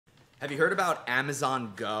Have you heard about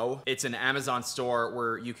Amazon Go? It's an Amazon store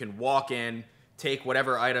where you can walk in, take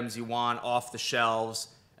whatever items you want off the shelves,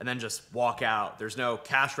 and then just walk out. There's no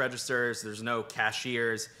cash registers, there's no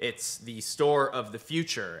cashiers. It's the store of the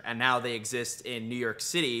future, and now they exist in New York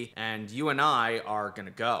City, and you and I are gonna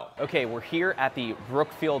go. Okay, we're here at the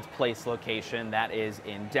Brookfield Place location that is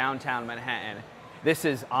in downtown Manhattan. This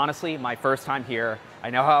is honestly my first time here.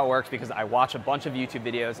 I know how it works because I watch a bunch of YouTube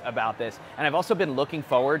videos about this, and I've also been looking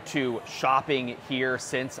forward to shopping here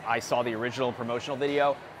since I saw the original promotional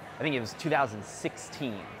video. I think it was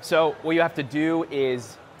 2016. So what you have to do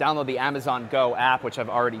is download the Amazon Go app, which I've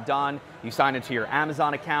already done. You sign into your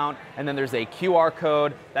Amazon account, and then there's a QR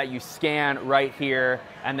code that you scan right here,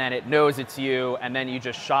 and then it knows it's you, and then you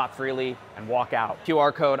just shop freely and walk out.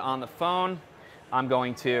 QR code on the phone. I'm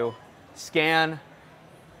going to scan,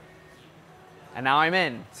 and now I'm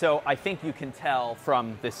in. So I think you can tell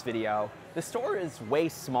from this video, the store is way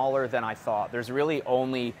smaller than I thought. There's really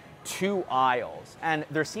only 2 aisles, and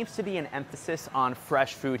there seems to be an emphasis on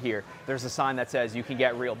fresh food here. There's a sign that says you can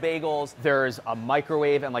get real bagels. There's a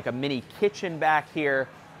microwave and like a mini kitchen back here.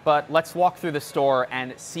 But let's walk through the store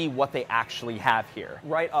and see what they actually have here.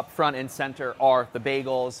 Right up front and center are the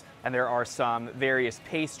bagels, and there are some various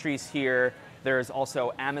pastries here. There's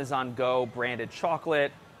also Amazon Go branded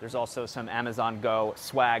chocolate. There's also some Amazon Go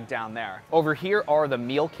swag down there. Over here are the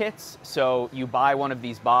meal kits. So you buy one of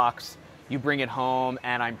these boxes, you bring it home,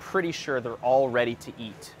 and I'm pretty sure they're all ready to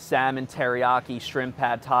eat. Salmon teriyaki, shrimp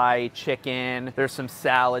pad thai, chicken. There's some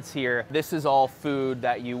salads here. This is all food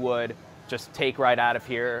that you would just take right out of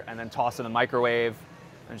here and then toss in the microwave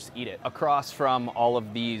and just eat it. Across from all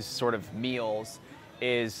of these sort of meals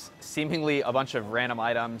is seemingly a bunch of random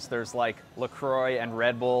items. There's like LaCroix and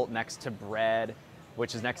Red Bull next to bread,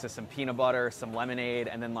 which is next to some peanut butter, some lemonade,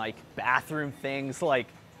 and then like bathroom things like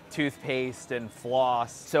toothpaste and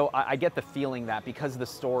floss. So I get the feeling that because the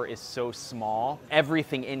store is so small,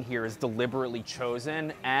 everything in here is deliberately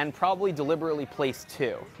chosen and probably deliberately placed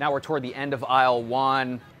too. Now we're toward the end of aisle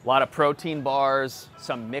 1. A lot of protein bars,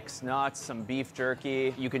 some mixed nuts, some beef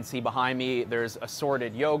jerky. You can see behind me, there's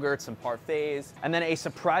assorted yogurts, some parfaits, and then a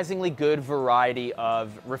surprisingly good variety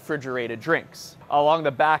of refrigerated drinks. Along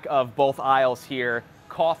the back of both aisles here,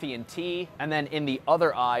 coffee and tea. And then in the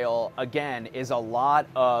other aisle, again, is a lot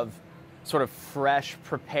of sort of fresh,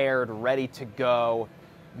 prepared, ready to go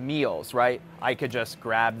meals, right? I could just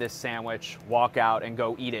grab this sandwich, walk out and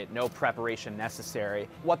go eat it. No preparation necessary.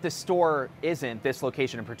 What this store isn't, this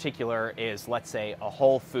location in particular, is let's say a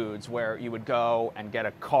Whole Foods where you would go and get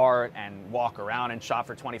a cart and walk around and shop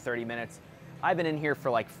for 20, 30 minutes. I've been in here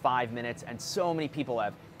for like 5 minutes and so many people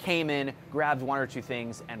have came in, grabbed 1 or 2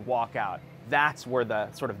 things and walk out. That's where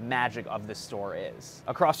the sort of magic of this store is.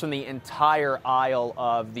 Across from the entire aisle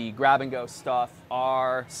of the grab-and-go stuff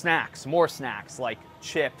are snacks, more snacks like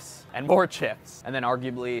chips and more chips. And then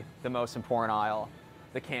arguably the most important aisle,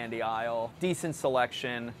 the candy aisle. Decent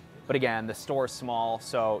selection, but again, the store's small,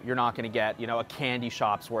 so you're not gonna get, you know, a candy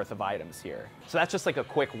shop's worth of items here. So that's just like a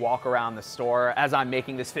quick walk around the store. As I'm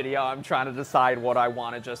making this video, I'm trying to decide what I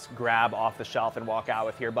wanna just grab off the shelf and walk out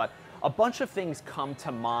with here, but a bunch of things come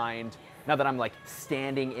to mind now that I'm like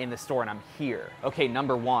standing in the store and I'm here. Okay,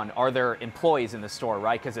 number 1, are there employees in the store,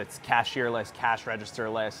 right? Because it's cashierless, cash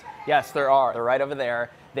registerless. Yes, there are. They're right over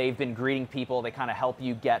there. They've been greeting people. They kind of help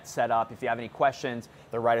you get set up. If you have any questions,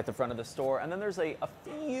 they're right at the front of the store. And then there's a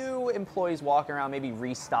few employees walking around, maybe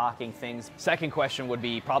restocking things. Second question would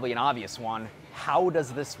be probably an obvious one. How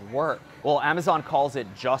does this work? Well, Amazon calls it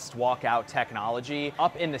just walk out technology.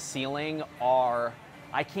 Up in the ceiling are,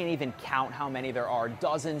 I can't even count how many there are,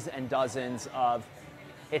 dozens and dozens of,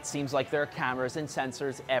 it seems like there are cameras and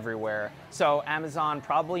sensors everywhere. So Amazon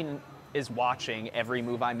probably is watching every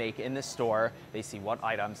move I make in this store. They see what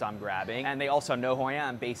items I'm grabbing, and they also know who I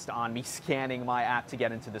am based on me scanning my app to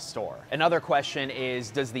get into the store. Another question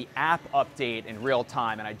is, does the app update in real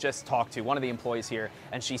time? And I just talked to one of the employees here,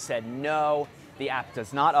 and she said no. The app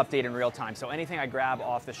does not update in real time, so anything I grab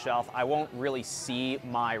off the shelf, I won't really see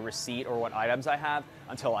my receipt or what items I have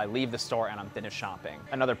until I leave the store and I'm finished shopping.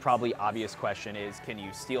 Another probably obvious question is, can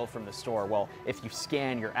you steal from the store? Well, if you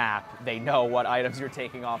scan your app, they know what items you're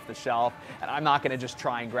taking off the shelf, and I'm not gonna just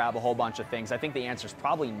try and grab a whole bunch of things. I think the answer is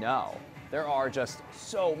probably no. There are just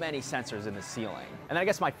so many sensors in the ceiling. And then I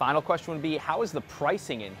guess my final question would be, how is the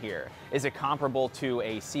pricing in here? Is it comparable to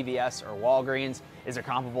a CVS or Walgreens? Is it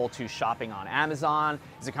comparable to shopping on Amazon?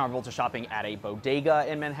 Is it comparable to shopping at a bodega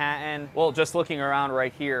in Manhattan? Well, just looking around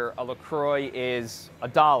right here, a LaCroix is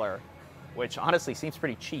 $1, which honestly seems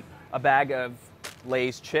pretty cheap. A bag of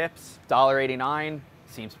Lay's chips, $1.89,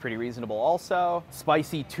 seems pretty reasonable also.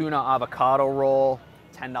 Spicy tuna avocado roll,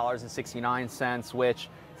 $10.69, which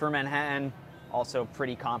for Manhattan, also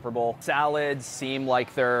pretty comparable. Salads seem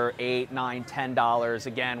like they're $8, $9, $10.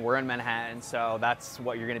 Again, we're in Manhattan, so that's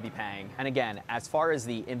what you're gonna be paying. And again, as far as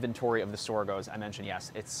the inventory of the store goes, I mentioned,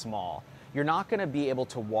 yes, it's small. You're not gonna be able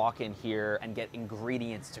to walk in here and get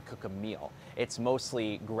ingredients to cook a meal. It's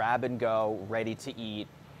mostly grab and go, ready to eat,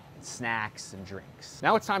 snacks and drinks.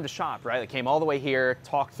 Now it's time to shop, right? I came all the way here,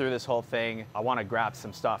 talked through this whole thing. I wanna grab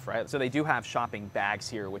some stuff, right? So they do have shopping bags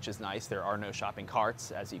here, which is nice. There are no shopping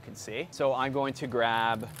carts, as you can see. So I'm going to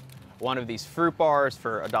grab one of these fruit bars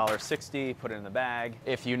for $1.60, put it in the bag.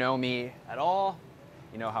 If you know me at all,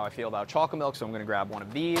 you know how I feel about chocolate milk, so I'm gonna grab one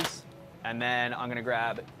of these. And then I'm gonna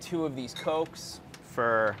grab 2 of these Cokes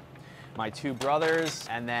for my 2 brothers,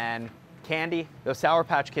 and then candy. Those Sour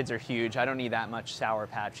Patch Kids are huge. I don't need that much Sour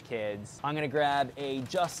Patch Kids. I'm gonna grab a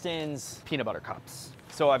Justin's peanut butter cups.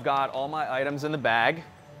 So I've got all my items in the bag,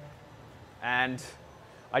 and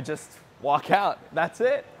I just walk out. That's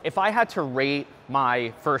it. If I had to rate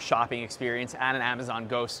my first shopping experience at an Amazon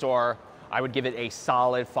Go store, I would give it a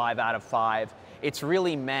solid 5 out of 5. It's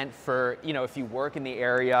really meant for, you know, if you work in the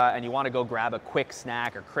area and you want to go grab a quick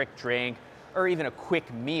snack or quick drink, or even a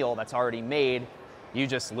quick meal that's already made, you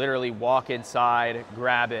just literally walk inside,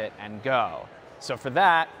 grab it, and go. So for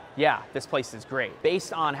that, yeah, this place is great.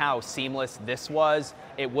 Based on how seamless this was,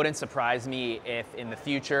 it wouldn't surprise me if in the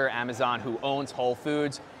future, Amazon, who owns Whole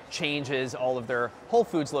Foods, changes all of their Whole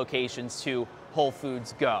Foods locations to Whole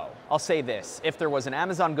Foods Go. I'll say this, if there was an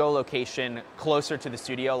Amazon Go location closer to the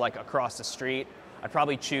studio, like across the street, I'd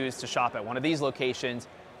probably choose to shop at one of these locations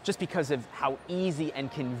just because of how easy and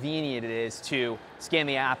convenient it is to scan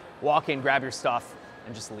the app, walk in, grab your stuff,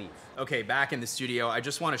 and just leave. Okay, back in the studio, I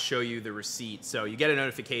just want to show you the receipt. So you get a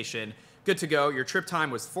notification, good to go. Your trip time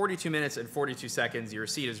was 42 minutes and 42 seconds. Your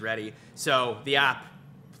receipt is ready. So the app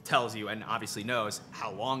tells you and obviously knows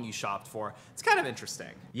how long you shopped for. It's kind of interesting.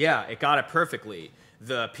 Yeah, it got it perfectly.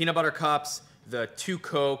 The peanut butter cups, the 2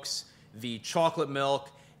 Cokes, the chocolate milk,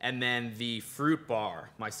 and then the fruit bar.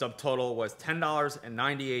 My subtotal was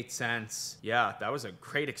 $10.98. Yeah, that was a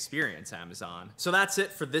great experience, Amazon. So that's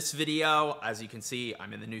it for this video. As you can see,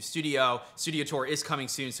 I'm in the new studio. Studio tour is coming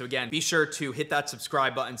soon. So again, be sure to hit that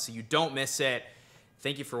subscribe button so you don't miss it.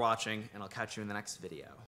 Thank you for watching, and I'll catch you in the next video.